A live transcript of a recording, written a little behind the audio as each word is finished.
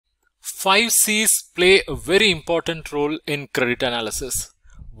Five C's play a very important role in credit analysis.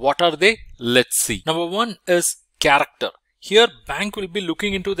 What are they? Let's see. Number one is character. Here, bank will be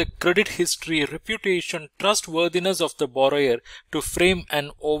looking into the credit history, reputation, trustworthiness of the borrower to frame an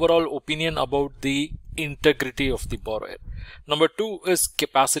overall opinion about the integrity of the borrower. Number two is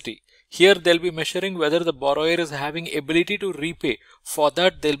capacity. Here they'll be measuring whether the borrower is having ability to repay. For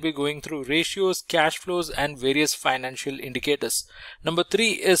that they'll be going through ratios, cash flows and various financial indicators. Number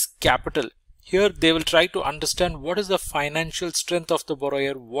three is capital. Here they will try to understand what is the financial strength of the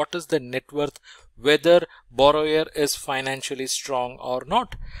borrower, what is the net worth, whether borrower is financially strong or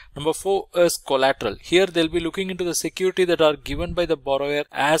not. Number four is collateral. Here they'll be looking into the security that are given by the borrower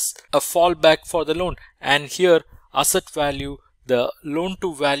as a fallback for the loan, and here asset value, the loan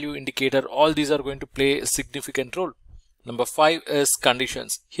to value indicator, all these are going to play a significant role. Number five is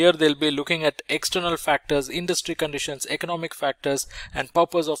conditions. Here they'll be looking at external factors, industry conditions, economic factors and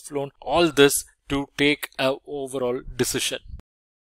purpose of loan, all this to take an overall decision.